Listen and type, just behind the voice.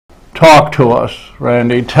Talk to us,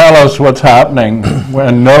 Randy. Tell us what's happening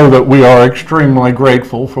and know that we are extremely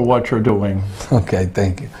grateful for what you're doing. Okay,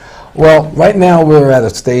 thank you. Well, right now we're at a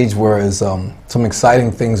stage where some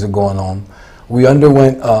exciting things are going on. We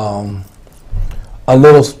underwent a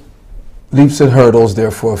little leaps and hurdles there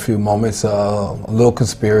for a few moments, a little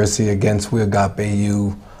conspiracy against We Agape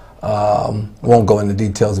You. Won't go into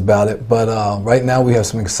details about it, but right now we have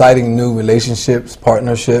some exciting new relationships,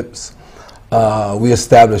 partnerships. We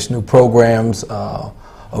established new programs. A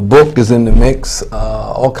book is in the mix,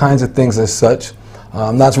 all kinds of things as such.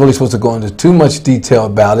 I'm not really supposed to go into too much detail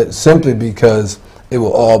about it, simply because it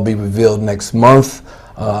will all be revealed next month.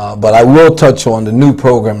 But I will touch on the new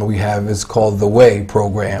program that we have. It's called The Way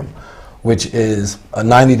program, which is a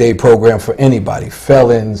 90-day program for anybody,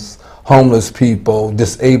 felons, homeless people,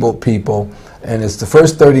 disabled people. And it's the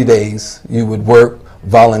first 30 days you would work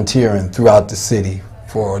volunteering throughout the city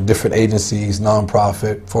for different agencies,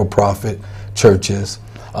 nonprofit, for-profit, churches.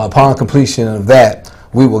 Upon completion of that,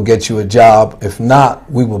 we will get you a job. If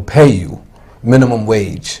not, we will pay you minimum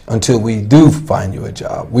wage until we do find you a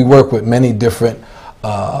job. We work with many different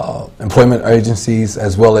employment agencies,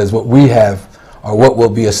 as well as what we have or what will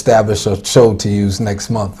be established or showed to you next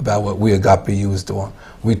month about what We Agape You is doing.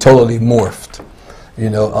 We totally morphed, you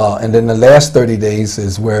know. And then the last 30 days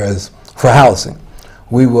is whereas for housing.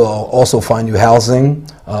 We will also find you housing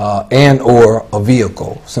and or a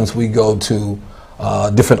vehicle, since we go to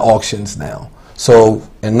different auctions now. So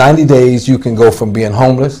in 90 days, you can go from being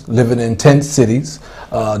homeless, living in tent cities,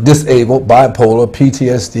 disabled, bipolar,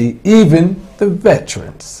 PTSD, even the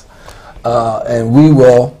veterans. And we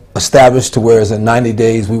will establish to whereas in 90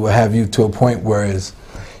 days, we will have you to a point whereas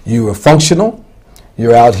you are functional,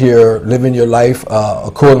 you're out here living your life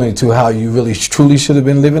according to how you really truly should have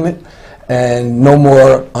been living it, and no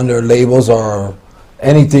more under labels or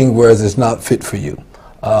anything whereas it's not fit for you.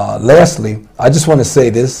 Lastly, I just want to say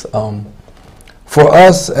this. For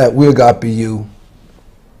us at We Agape You,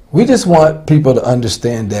 we just want people to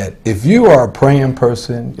understand that if you are a praying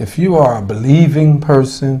person, if you are a believing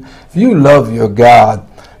person, if you love your God,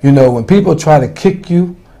 you know, when people try to kick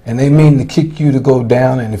you, and they mean to kick you to go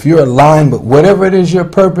down, and if you're aligned with whatever it is your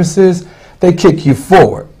purpose is, they kick you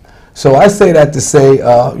forward. So I say that to say,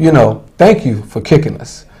 you know, thank you for kicking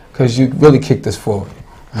us, because you really kicked us forward.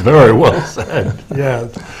 Very well said,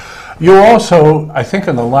 yes. You also, I think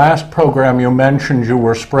in the last program you mentioned you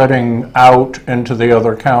were spreading out into the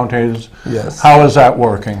other counties. Yes. How is that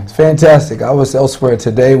working? It's fantastic. I was elsewhere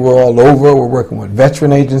today. We're all over. We're working with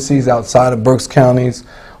veteran agencies outside of Berks counties.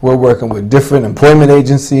 We're working with different employment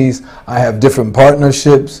agencies. I have different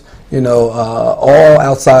partnerships, you know, all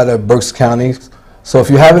outside of Berks counties. So if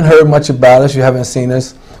you haven't heard much about us, you haven't seen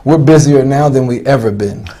us, we're busier now than we ever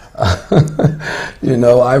been. You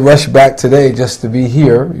know, I rushed back today just to be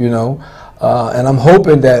here, you know, and I'm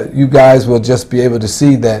hoping that you guys will just be able to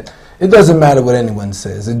see that it doesn't matter what anyone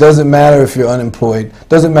says. It doesn't matter if you're unemployed. It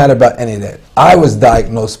doesn't matter about any of that. I was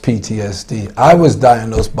diagnosed PTSD. I was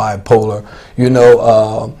diagnosed bipolar, you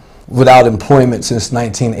know, without employment since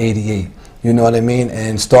 1988. You know what I mean?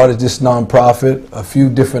 And started this nonprofit, a few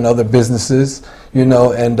different other businesses, you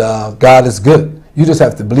know, and God is good. You just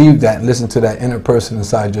have to believe that and listen to that inner person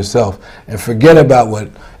inside yourself and forget about what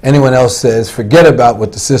anyone else says. Forget about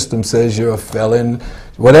what the system says you're a felon,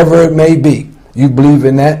 whatever it may be. You believe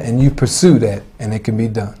in that and you pursue that, and it can be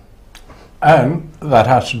done. And that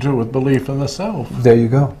has to do with belief in the self. There you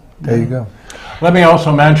go. There you go. Let me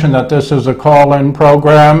also mention that this is a call-in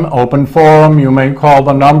program, open forum. You may call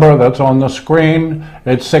the number that's on the screen.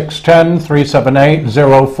 It's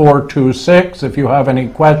 610-378-0426 if you have any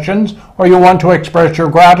questions or you want to express your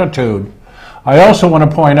gratitude. I also want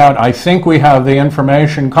to point out, I think we have the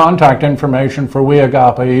information, contact information for We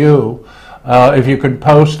Agape You. If you could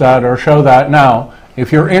post that or show that now.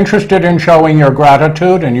 If you're interested in showing your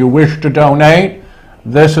gratitude and you wish to donate,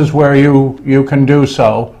 this is where you can do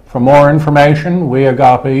so. For more information, We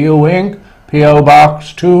Agape You, Inc., P.O.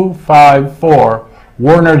 Box 254,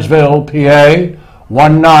 Wernersville, PA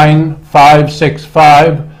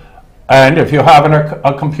 19565. And if you have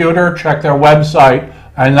a computer, check their website,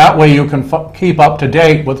 and that way you can keep up to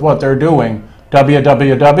date with what they're doing,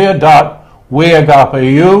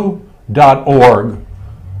 www.weagapeu.org.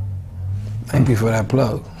 Thank you for that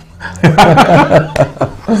plug.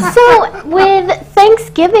 So, with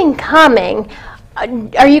Thanksgiving coming,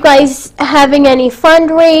 are you guys having any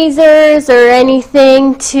fundraisers or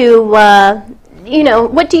anything to, you know,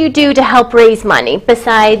 what do you do to help raise money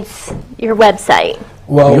besides your website?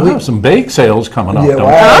 Well, you have some bake sales coming up, don't you?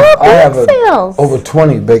 I have sales. over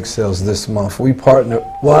 20 bake sales this month. We partner,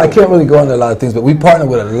 well, I can't really go into a lot of things, but we partner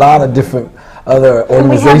with a lot of different other And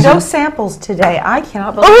we organizations. have those samples today. I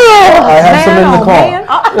cannot believe I have some in the car. man.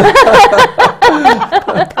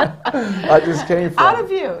 I just came from. Out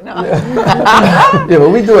of you. No. Yeah, but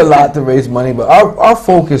we do a lot to raise money. But our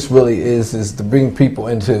focus really is to bring people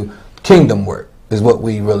into kingdom work, is what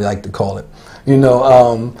we really like to call it. You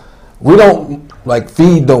know, we don't like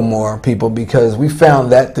feed no more people because we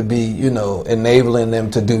found that to be, you know, enabling them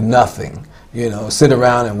to do nothing. You know, sit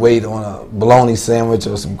around and wait on a bologna sandwich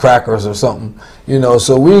or some crackers or something. You know,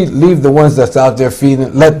 so we leave the ones that's out there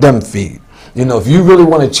feeding, let them feed. You know, if you really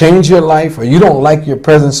want to change your life or you don't like your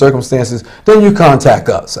present circumstances, then you contact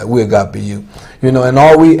us at We Agape You. You know, and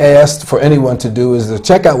all we ask for anyone to do is to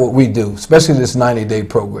check out what we do, especially this 90-day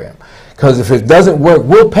program. Because if it doesn't work,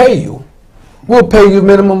 we'll pay you. We'll pay you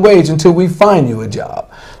minimum wage until we find you a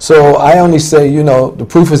job. So I only say, you know, the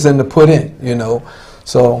proof is in the pudding, you know.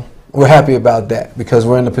 So we're happy about that because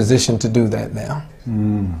we're in a position to do that now.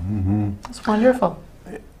 That's wonderful.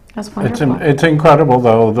 That's wonderful. It's incredible,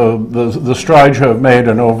 though, the strides you have made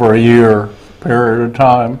in over a year period of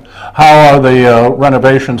time. How are the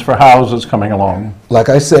renovations for houses coming along? Like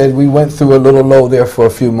I said, we went through a little low there for a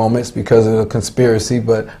few moments because of the conspiracy,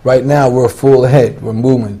 but right now we're full ahead. We're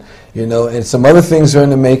moving, you know, and some other things are in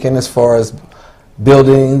the making as far as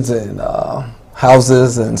buildings and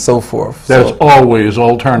houses and so forth. There's always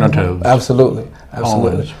alternatives. Absolutely,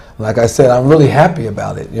 absolutely. Always. Like I said, I'm really happy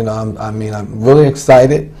about it. You know, I'm really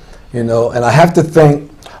excited. You know, and I have to thank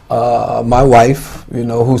my wife. You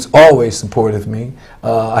know, who's always supported me.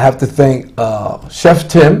 I have to thank Chef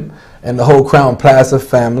Tim and the whole Crown Plaza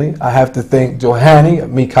family. I have to thank Johanny,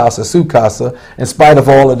 Mi Casa, Su Casa. In spite of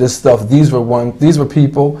all of this stuff, these were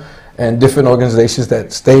people and different organizations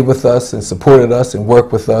that stayed with us and supported us and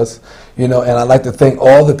worked with us. You know, and I'd like to thank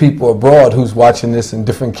all the people abroad who's watching this in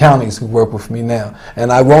different counties who work with me now.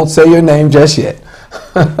 And I won't say your name just yet.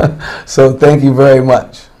 So thank you very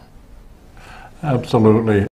much. Absolutely.